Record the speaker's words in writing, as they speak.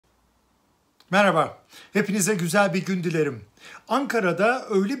Merhaba, hepinize güzel bir gün dilerim. Ankara'da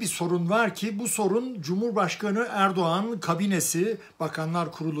öyle bir sorun var ki bu sorun Cumhurbaşkanı Erdoğan, kabinesi,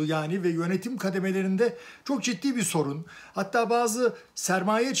 bakanlar kurulu yani ve yönetim kademelerinde çok ciddi bir sorun. Hatta bazı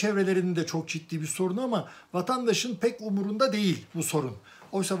sermaye çevrelerinde çok ciddi bir sorun ama vatandaşın pek umurunda değil bu sorun.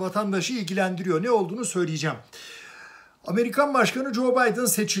 Oysa vatandaşı ilgilendiriyor. Ne olduğunu söyleyeceğim. Amerikan Başkanı Joe Biden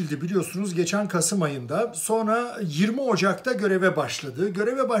seçildi biliyorsunuz geçen Kasım ayında. Sonra 20 Ocak'ta göreve başladı.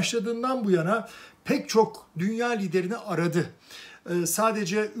 Göreve başladığından bu yana pek çok dünya liderini aradı.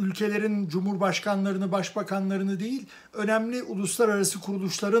 Sadece ülkelerin cumhurbaşkanlarını, başbakanlarını değil, önemli uluslararası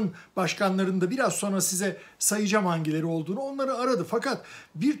kuruluşların başkanlarını da biraz sonra size sayacağım hangileri olduğunu, onları aradı. Fakat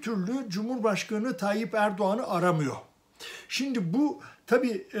bir türlü Cumhurbaşkanı Tayyip Erdoğan'ı aramıyor. Şimdi bu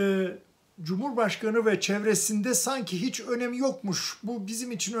tabii Cumhurbaşkanı ve çevresinde sanki hiç önemi yokmuş, bu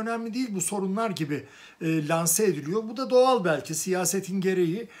bizim için önemli değil bu sorunlar gibi lanse ediliyor. Bu da doğal belki siyasetin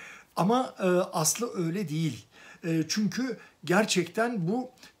gereği ama aslı öyle değil. Çünkü gerçekten bu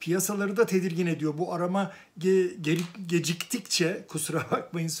piyasaları da tedirgin ediyor. Bu arama geciktikçe, kusura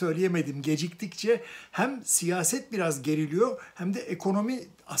bakmayın söyleyemedim, geciktikçe hem siyaset biraz geriliyor hem de ekonomi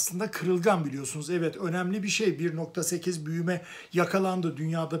aslında kırılgan biliyorsunuz. Evet, önemli bir şey. 1,8 büyüme yakalandı.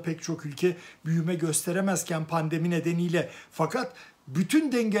 Dünyada pek çok ülke büyüme gösteremezken pandemi nedeniyle. Fakat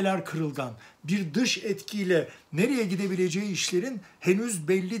bütün dengeler kırılgan. Bir dış etkiyle nereye gidebileceği işlerin henüz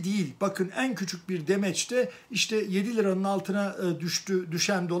belli değil. Bakın en küçük bir demeçte işte 7 liranın altına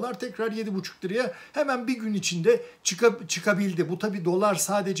düşen dolar tekrar 7,5 liraya hemen bir gün içinde çıkabildi. Bu tabii dolar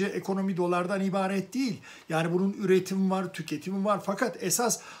sadece ekonomi dolardan ibaret değil. Yani bunun üretimi var, tüketimi var. Fakat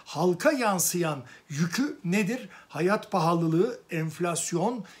esas halka yansıyan yükü nedir? Hayat pahalılığı,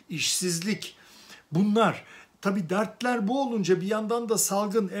 enflasyon, işsizlik. Bunlar. Tabii dertler bu olunca bir yandan da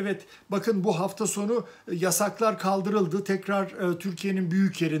salgın. Evet, bakın bu hafta sonu yasaklar kaldırıldı. Tekrar Türkiye'nin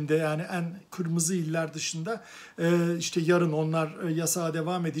büyük yerinde yani en kırmızı iller dışında işte yarın onlar yasağa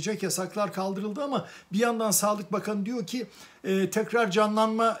devam edecek. Yasaklar kaldırıldı ama bir yandan Sağlık Bakanı diyor ki tekrar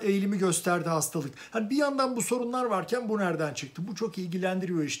canlanma eğilimi gösterdi hastalık. Hani bir yandan bu sorunlar varken bu nereden çıktı? Bu çok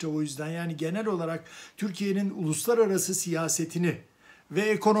ilgilendiriyor işte o yüzden. Yani genel olarak Türkiye'nin uluslararası siyasetini ve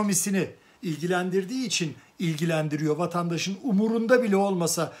ekonomisini ilgilendirdiği için ilgilendiriyor. Vatandaşın umurunda bile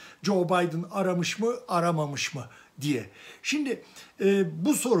olmasa Joe Biden aramış mı, aramamış mı diye. Şimdi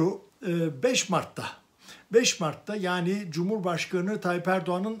bu soru 5 Mart'ta yani Cumhurbaşkanı Tayyip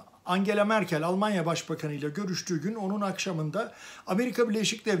Erdoğan'ın Angela Merkel, Almanya Başbakanı ile görüştüğü gün onun akşamında Amerika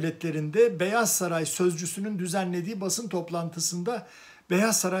Birleşik Devletleri'nde Beyaz Saray sözcüsünün düzenlediği basın toplantısında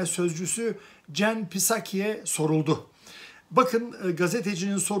Beyaz Saray sözcüsü Jen Psaki'ye soruldu. Bakın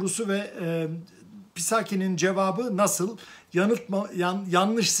gazetecinin sorusu ve Psaki'nin cevabı nasıl?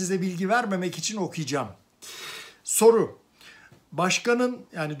 Yanlış size bilgi vermemek için okuyacağım. Soru: Başkanın,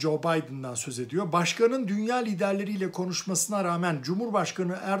 yani Joe Biden'dan söz ediyor. Başkanın dünya liderleriyle konuşmasına rağmen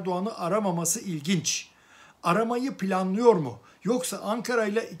Cumhurbaşkanı Erdoğan'ı aramaması ilginç. Aramayı planlıyor mu? Yoksa Ankara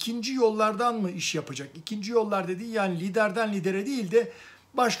ile ikinci yollardan mı iş yapacak? İkinci yollar dediği yani liderden lidere değil de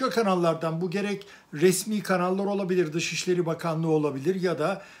başka kanallardan, bu gerek resmi kanallar olabilir, Dışişleri Bakanlığı olabilir ya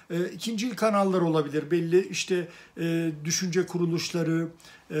da ikincil kanallar olabilir. Belli işte düşünce kuruluşları,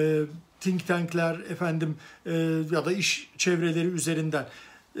 think tankler ya da iş çevreleri üzerinden.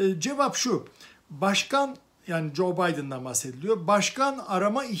 Cevap şu: Başkan, yani Joe Biden'dan bahsediliyor. Başkan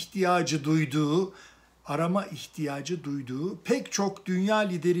arama ihtiyacı duyduğu pek çok dünya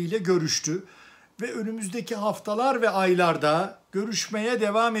lideriyle görüştü ve önümüzdeki haftalar ve aylarda görüşmeye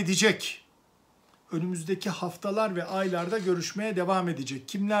devam edecek.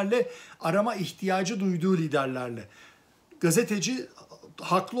 Kimlerle? Arama ihtiyacı duyduğu liderlerle. Gazeteci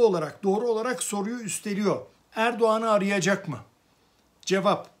haklı olarak, doğru olarak soruyu üsteliyor. Erdoğan'ı arayacak mı?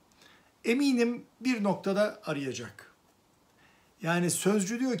 Cevap: eminim bir noktada arayacak. Yani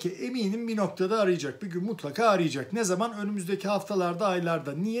sözcü diyor ki eminim bir noktada arayacak. Bir gün mutlaka arayacak. Ne zaman? Önümüzdeki haftalarda,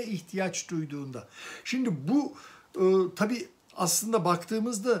 aylarda. Niye? İhtiyaç duyduğunda. Şimdi bu tabii aslında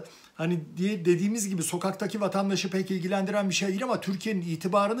baktığımızda hani dediğimiz gibi sokaktaki vatandaşı pek ilgilendiren bir şey değil ama Türkiye'nin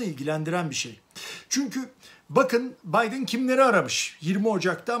itibarını ilgilendiren bir şey. Çünkü bakın Biden kimleri aramış 20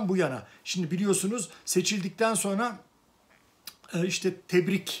 Ocak'tan bu yana. Şimdi biliyorsunuz seçildikten sonra işte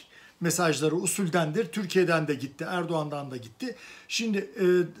tebrik mesajları usuldendir. Türkiye'den de gitti, Erdoğan'dan da gitti. Şimdi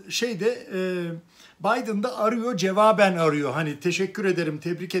Biden da arıyor, cevaben arıyor. Hani teşekkür ederim,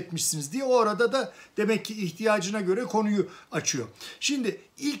 tebrik etmişsiniz diye. O arada da demek ki ihtiyacına göre konuyu açıyor. Şimdi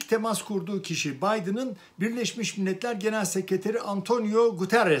ilk temas kurduğu kişi Biden'ın Birleşmiş Milletler Genel Sekreteri Antonio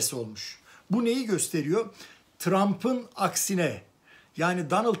Guterres olmuş. Bu neyi gösteriyor? Trump'ın aksine, yani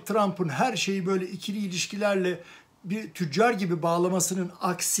Donald Trump'ın her şeyi böyle ikili ilişkilerle bir tüccar gibi bağlamasının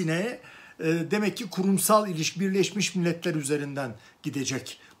aksine demek ki kurumsal ilişki Birleşmiş Milletler üzerinden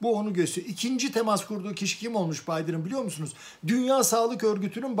gidecek. Bu onu gösteriyor. İkinci temas kurduğu kişi kim olmuş Biden'ın biliyor musunuz? Dünya Sağlık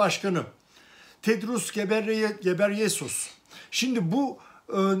Örgütü'nün başkanı Tedros Ghebreyesus. Şimdi bu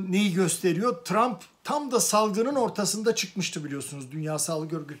neyi gösteriyor? Trump tam da salgının ortasında çıkmıştı biliyorsunuz Dünya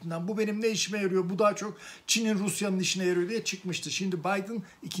Sağlık Örgütü'nden. Bu benim ne işime yarıyor? Bu daha çok Çin'in, Rusya'nın işine yarıyor diye çıkmıştı. Şimdi Biden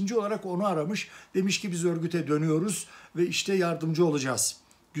ikinci olarak onu aramış. Demiş ki biz örgüte dönüyoruz ve işte yardımcı olacağız.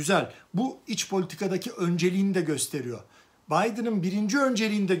 Güzel. Bu iç politikadaki önceliğini de gösteriyor. Biden'ın birinci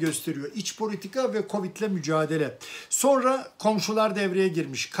önceliğini de gösteriyor. İç politika ve Covid'le mücadele. Sonra komşular devreye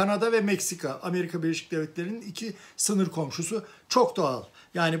girmiş. Kanada ve Meksika, Amerika Birleşik Devletleri'nin iki sınır komşusu. Çok doğal.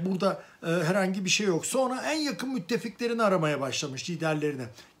 Yani burada herhangi bir şey yok. Sonra en yakın müttefiklerini aramaya başlamış, liderlerini.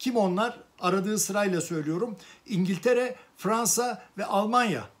 Kim onlar? Aradığı sırayla söylüyorum. İngiltere, Fransa ve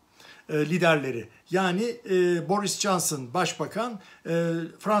Almanya liderleri. Yani Boris Johnson Başbakan,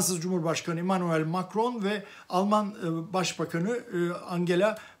 Fransız Cumhurbaşkanı Emmanuel Macron ve Alman Başbakanı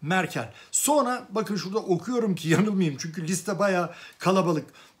Angela Merkel. Sonra bakın şurada okuyorum ki yanılmayayım çünkü liste bayağı kalabalık.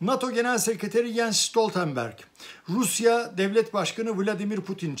 NATO Genel Sekreteri Jens Stoltenberg, Rusya Devlet Başkanı Vladimir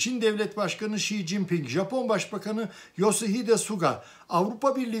Putin, Çin Devlet Başkanı Xi Jinping, Japon Başbakanı Yoshihide Suga,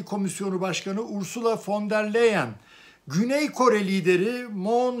 Avrupa Birliği Komisyonu Başkanı Ursula von der Leyen, Güney Kore lideri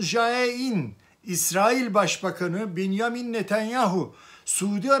Moon Jae-in, İsrail Başbakanı Benjamin Netanyahu,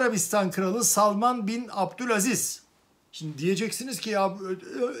 Suudi Arabistan Kralı Salman bin Abdülaziz. Şimdi diyeceksiniz ki ya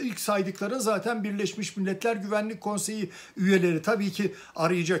ilk saydıkların zaten Birleşmiş Milletler Güvenlik Konseyi üyeleri. Tabii ki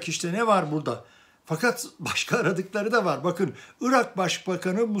arayacak işte ne var burada? Fakat başka aradıkları da var. Bakın Irak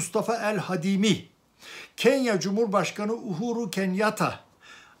Başbakanı Mustafa El-Hadimi, Kenya Cumhurbaşkanı Uhuru Kenyatta,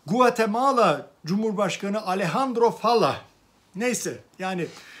 Guatemala Cumhurbaşkanı Alejandro Fala. Neyse yani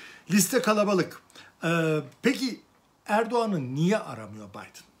liste kalabalık. Peki Erdoğan'ı niye aramıyor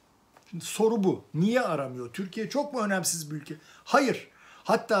Biden? Şimdi soru bu. Niye aramıyor? Türkiye çok mu önemsiz bir ülke? Hayır.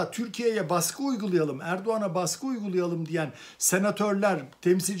 Hatta Türkiye'ye baskı uygulayalım, Erdoğan'a baskı uygulayalım diyen senatörler,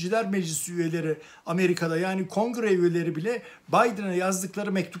 temsilciler meclisi üyeleri Amerika'da yani kongre üyeleri bile Biden'a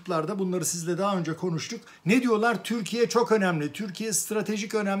yazdıkları mektuplarda bunları sizle daha önce konuştuk. Ne diyorlar? Türkiye çok önemli, Türkiye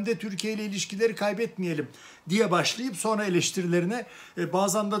stratejik önemde, Türkiye ile ilişkileri kaybetmeyelim diye başlayıp sonra eleştirilerine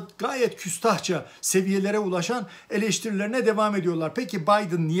bazen de gayet küstahça seviyelere ulaşan eleştirilerine devam ediyorlar. Peki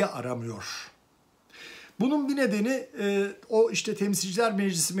Biden niye aramıyor? Bunun bir nedeni o işte Temsilciler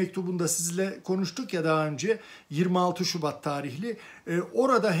Meclisi mektubunda sizinle konuştuk ya daha önce 26 Şubat tarihli.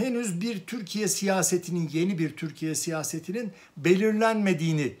 Orada henüz bir Türkiye siyasetinin, yeni bir Türkiye siyasetinin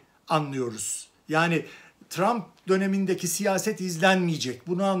belirlenmediğini anlıyoruz. Yani Trump dönemindeki siyaset izlenmeyecek.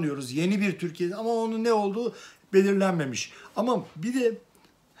 Bunu anlıyoruz. Yeni bir Türkiye ama onun ne olduğu belirlenmemiş. Ama bir de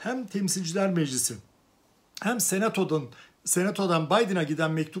hem Temsilciler Meclisi hem Senato'dan Biden'a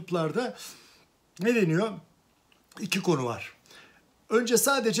giden mektuplarda ne deniyor? İki konu var. Önce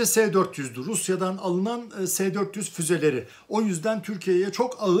sadece S-400'dü. Rusya'dan alınan S-400 füzeleri. O yüzden Türkiye'ye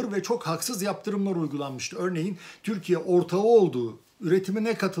çok ağır ve çok haksız yaptırımlar uygulanmıştı. Örneğin Türkiye ortağı olduğu,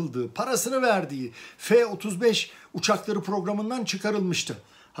 üretimine katıldığı, parasını verdiği F-35 uçakları programından çıkarılmıştı.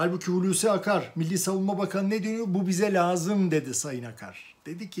 Halbuki Hulusi Akar, Milli Savunma Bakanı ne diyor? Bu bize lazım dedi Sayın Akar.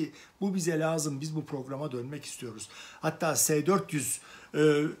 Dedi ki bu bize lazım, biz bu programa dönmek istiyoruz. Hatta S-400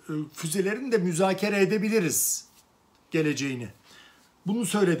 füzelerini de müzakere edebiliriz geleceğini. Bunu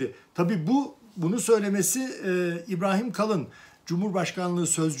söyledi. Tabii bunu söylemesi İbrahim Kalın, Cumhurbaşkanlığı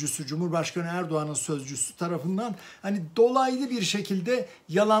sözcüsü, Cumhurbaşkanı Erdoğan'ın sözcüsü tarafından hani dolaylı bir şekilde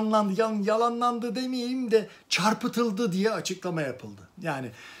yalanlandı demeyeyim de çarpıtıldı diye açıklama yapıldı.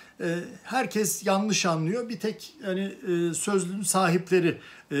 Yani herkes yanlış anlıyor. Bir tek hani sözlüğün sahipleri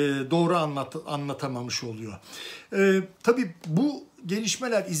doğru anlatamamış oluyor. Tabii bu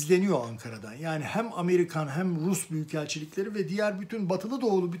gelişmeler izleniyor Ankara'dan. Yani hem Amerikan hem Rus büyükelçilikleri ve diğer bütün batılı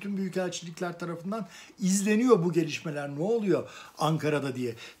doğulu bütün büyükelçilikler tarafından izleniyor bu gelişmeler. Ne oluyor Ankara'da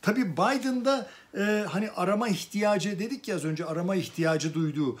diye. Tabii Biden'da hani arama ihtiyacı dedik ya az önce arama ihtiyacı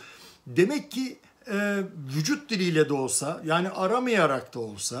duyduğu. Demek ki vücut diliyle de olsa yani aramayarak da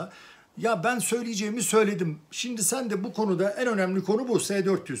olsa ya ben söyleyeceğimi söyledim. Şimdi sen de bu konuda en önemli konu bu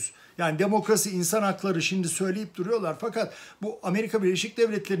S-400. Yani demokrasi, insan hakları şimdi söyleyip duruyorlar. Fakat bu Amerika Birleşik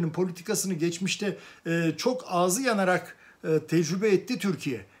Devletleri'nin politikasını geçmişte çok ağzı yanarak tecrübe etti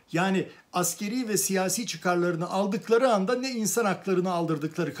Türkiye. Yani askeri ve siyasi çıkarlarını aldıkları anda ne insan haklarını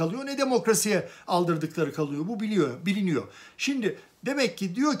aldırdıkları kalıyor ne demokrasiye aldırdıkları kalıyor. Bu biliniyor. Şimdi demek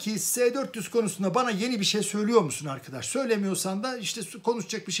ki diyor ki S-400 konusunda bana yeni bir şey söylüyor musun arkadaş? Söylemiyorsan da işte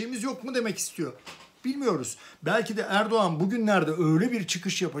konuşacak bir şeyimiz yok mu demek istiyor. Bilmiyoruz. Belki de Erdoğan bugünlerde öyle bir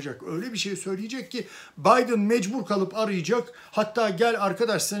çıkış yapacak, öyle bir şey söyleyecek ki Biden mecbur kalıp arayacak. Hatta gel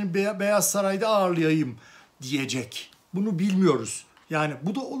arkadaş seni Beyaz Saray'da ağırlayayım diyecek. Bunu bilmiyoruz. Yani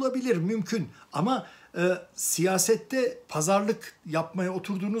bu da olabilir, mümkün. Ama siyasette pazarlık yapmaya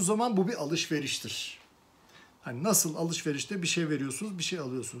oturduğunuz zaman bu bir alışveriştir. Hani nasıl alışverişte bir şey veriyorsunuz, bir şey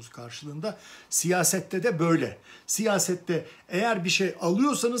alıyorsunuz karşılığında. Siyasette de böyle. Siyasette eğer bir şey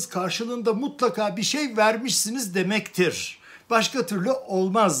alıyorsanız karşılığında mutlaka bir şey vermişsiniz demektir. Başka türlü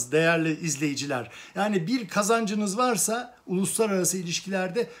olmaz değerli izleyiciler. Yani bir kazancınız varsa uluslararası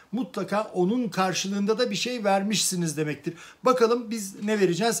ilişkilerde mutlaka onun karşılığında da bir şey vermişsiniz demektir. Bakalım biz ne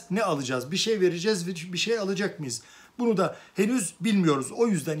vereceğiz, ne alacağız? Bir şey vereceğiz, bir şey alacak mıyız? Bunu da henüz bilmiyoruz. O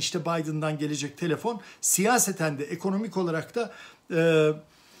yüzden işte Biden'dan gelecek telefon siyaseten de ekonomik olarak da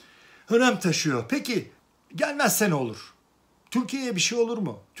önem taşıyor. Peki gelmezse ne olur? Türkiye'ye bir şey olur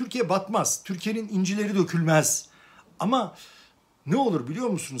mu? Türkiye batmaz. Türkiye'nin incileri dökülmez. Ama ne olur biliyor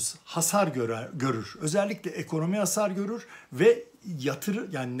musunuz? Hasar görür. Özellikle ekonomi hasar görür ve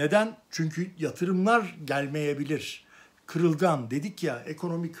yani neden? Çünkü yatırımlar gelmeyebilir. Kırılgan dedik ya,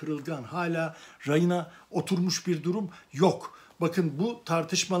 ekonomi kırılgan. Hala rayına oturmuş bir durum yok. Bakın bu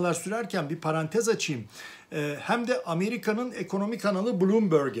tartışmalar sürerken bir parantez açayım. Hem de Amerika'nın ekonomi kanalı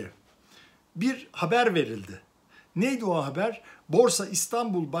Bloomberg'e bir haber verildi. Neydi o haber? Borsa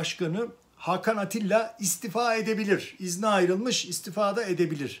İstanbul Başkanı Hakan Atilla istifa edebilir. İzne ayrılmış, istifa da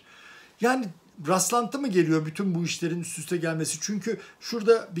edebilir. Yani rastlantı mı geliyor bütün bu işlerin üst üste gelmesi? Çünkü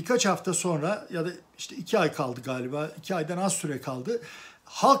şurada birkaç hafta sonra ya da işte 2 ay kaldı galiba, 2 aydan az süre kaldı.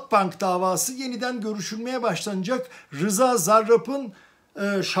 Halkbank davası yeniden görüşülmeye başlanacak Rıza Zarrab'ın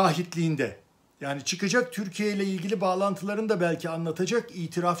şahitliğinde. Yani çıkacak, Türkiye ile ilgili bağlantılarını da belki anlatacak,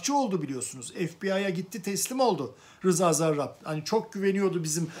 itirafçı oldu biliyorsunuz. FBI'ya gitti, teslim oldu Rıza Zarrab. Hani çok güveniyordu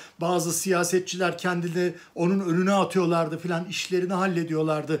bizim bazı siyasetçiler, kendini onun önüne atıyorlardı filan, işlerini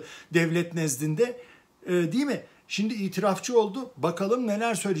hallediyorlardı devlet nezdinde. Değil mi? Şimdi itirafçı oldu. Bakalım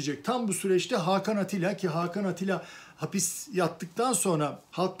neler söyleyecek. Tam bu süreçte Hakan Atilla hapis yattıktan sonra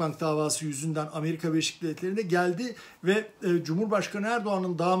Halkbank davası yüzünden Amerika Birleşik Devletleri'ne geldi ve Cumhurbaşkanı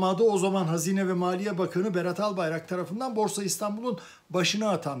Erdoğan'ın damadı, o zaman Hazine ve Maliye Bakanı Berat Albayrak tarafından Borsa İstanbul'un başına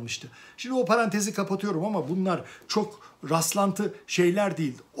atanmıştı. Şimdi o parantezi kapatıyorum ama bunlar çok rastlantı şeyler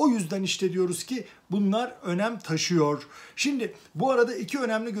değil. O yüzden işte diyoruz ki bunlar önem taşıyor. Şimdi bu arada 2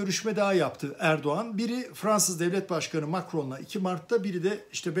 önemli görüşme daha yaptı Erdoğan. Biri Fransız Devlet Başkanı Macron'la 2 Mart'ta, biri de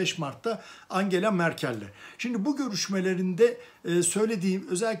işte 5 Mart'ta Angela Merkel'le. Şimdi bu görüşmelerinde söylediğim,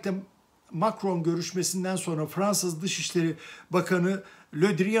 özellikle Macron görüşmesinden sonra Fransız Dışişleri Bakanı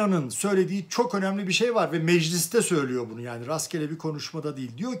Le Drian'ın söylediği çok önemli bir şey var ve mecliste söylüyor bunu, yani rastgele bir konuşmada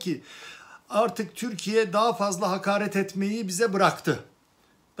değil. Diyor ki artık Türkiye daha fazla hakaret etmeyi bize bıraktı.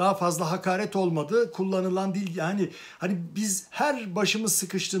 Daha fazla hakaret olmadı. Kullanılan dil, yani hani biz her başımız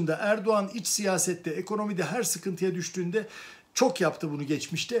sıkıştığında, Erdoğan iç siyasette, ekonomide her sıkıntıya düştüğünde çok yaptı bunu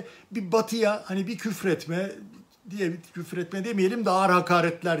geçmişte. Bir batıya hani bir küfretme demeyelim de ağır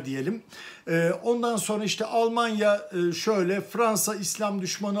hakaretler diyelim. Ondan sonra işte Almanya şöyle, Fransa İslam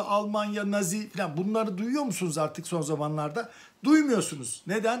düşmanı, Almanya Nazi falan, bunları duyuyor musunuz artık son zamanlarda? Duymuyorsunuz.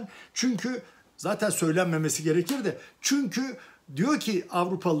 Neden? Çünkü zaten söylenmemesi gerekir de, çünkü diyor ki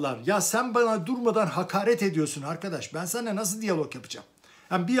Avrupalılar, ya sen bana durmadan hakaret ediyorsun arkadaş, ben seninle nasıl diyalog yapacağım?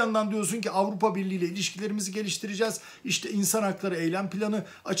 Yani bir yandan diyorsun ki Avrupa Birliği ile ilişkilerimizi geliştireceğiz. İşte insan hakları eylem planı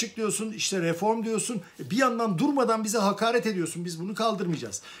açıklıyorsun. İşte reform diyorsun. Bir yandan durmadan bize hakaret ediyorsun. Biz bunu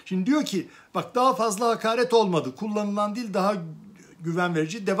kaldırmayacağız. Şimdi diyor ki bak, daha fazla hakaret olmadı. Kullanılan dil daha güven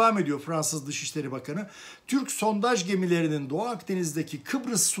verici. Devam ediyor Fransız Dışişleri Bakanı. Türk sondaj gemilerinin Doğu Akdeniz'deki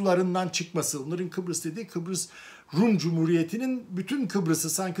Kıbrıs sularından çıkması. Onların Kıbrıs dediği Kıbrıs Rum Cumhuriyeti'nin bütün Kıbrıs'ı,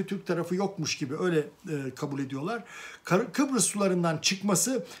 sanki Türk tarafı yokmuş gibi öyle kabul ediyorlar. Kıbrıs sularından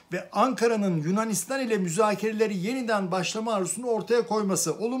çıkması ve Ankara'nın Yunanistan ile müzakereleri yeniden başlama arzusunu ortaya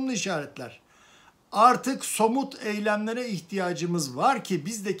koyması olumlu işaretler. Artık somut eylemlere ihtiyacımız var ki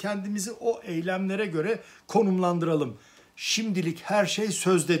biz de kendimizi o eylemlere göre konumlandıralım. Şimdilik her şey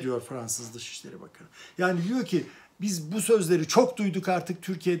sözde diyor Fransız Dışişleri Bakanı. Yani diyor ki biz bu sözleri çok duyduk artık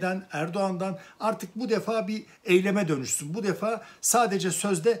Türkiye'den, Erdoğan'dan. Artık bu defa bir eyleme dönüşsün. Bu defa sadece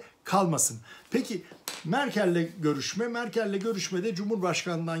sözde kalmasın. Peki Merkel'le görüşmede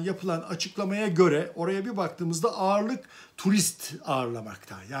Cumhurbaşkanı'ndan yapılan açıklamaya göre oraya bir baktığımızda ağırlık turist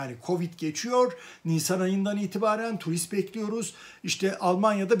ağırlamakta. Yani Covid geçiyor. Nisan ayından itibaren turist bekliyoruz. İşte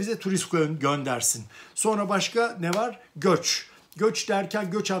Almanya'da bize turist göndersin. Sonra başka ne var? Göç. Göç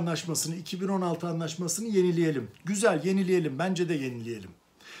derken göç anlaşmasını, 2016 anlaşmasını yenileyelim. Güzel, yenileyelim. Bence de yenileyelim.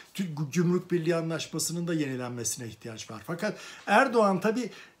 Gümrük Birliği Anlaşması'nın da yenilenmesine ihtiyaç var. Fakat Erdoğan tabii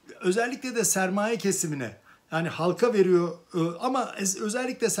özellikle de sermaye kesimine, yani halka veriyor ama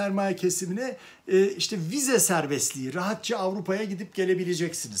özellikle sermaye kesimine işte vize serbestliği, rahatça Avrupa'ya gidip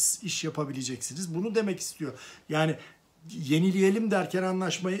gelebileceksiniz, iş yapabileceksiniz. Bunu demek istiyor. Yani yenileyelim derken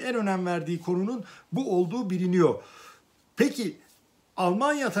anlaşmayı en önem verdiği konunun bu olduğu biliniyor. Peki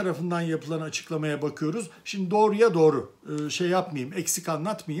Almanya tarafından yapılan açıklamaya bakıyoruz. Şimdi doğruya doğru şey yapmayayım, eksik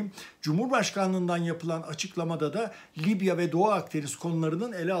anlatmayayım. Cumhurbaşkanlığından yapılan açıklamada da Libya ve Doğu Akdeniz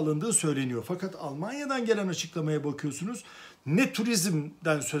konularının ele alındığı söyleniyor. Fakat Almanya'dan gelen açıklamaya bakıyorsunuz. Ne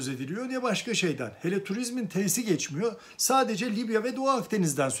turizmden söz ediliyor ne başka şeyden. Hele turizmin T'si geçmiyor. Sadece Libya ve Doğu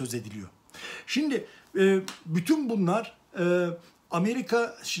Akdeniz'den söz ediliyor. Şimdi bütün bunlar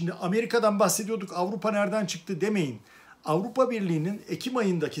şimdi Amerika'dan bahsediyorduk, Avrupa nereden çıktı demeyin. Avrupa Birliği'nin Ekim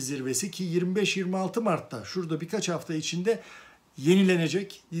ayındaki zirvesi ki 25-26 Mart'ta şurada birkaç hafta içinde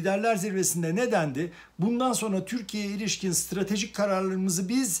yenilenecek. Liderler zirvesinde ne dendi? Bundan sonra Türkiye'ye ilişkin stratejik kararlarımızı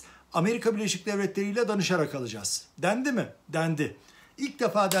biz Amerika Birleşik Devletleri ile danışarak alacağız. Dendi mi? Dendi. İlk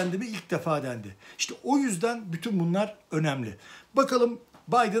defa dendi mi? İlk defa dendi. İşte o yüzden bütün bunlar önemli. Bakalım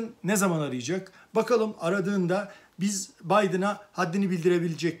Biden ne zaman arayacak? Bakalım aradığında biz Biden'a haddini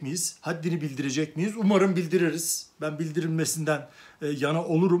bildirebilecek miyiz? Haddini bildirecek miyiz? Umarım bildiririz. Ben bildirilmesinden yana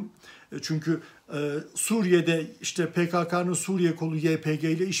olurum. Çünkü Suriye'de işte PKK'nın Suriye kolu YPG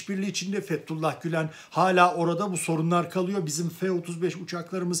ile işbirliği içinde Fethullah Gülen hala orada, bu sorunlar kalıyor. Bizim F-35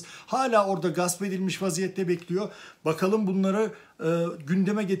 uçaklarımız hala orada gasp edilmiş vaziyette bekliyor. Bakalım bunları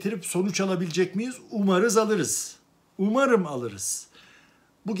gündeme getirip sonuç alabilecek miyiz? Umarız alırız. Umarım alırız.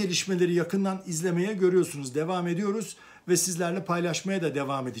 Bu gelişmeleri yakından izlemeye, görüyorsunuz, devam ediyoruz ve sizlerle paylaşmaya da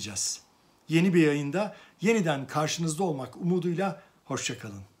devam edeceğiz. Yeni bir yayında yeniden karşınızda olmak umuduyla hoşça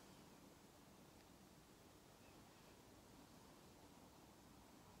kalın.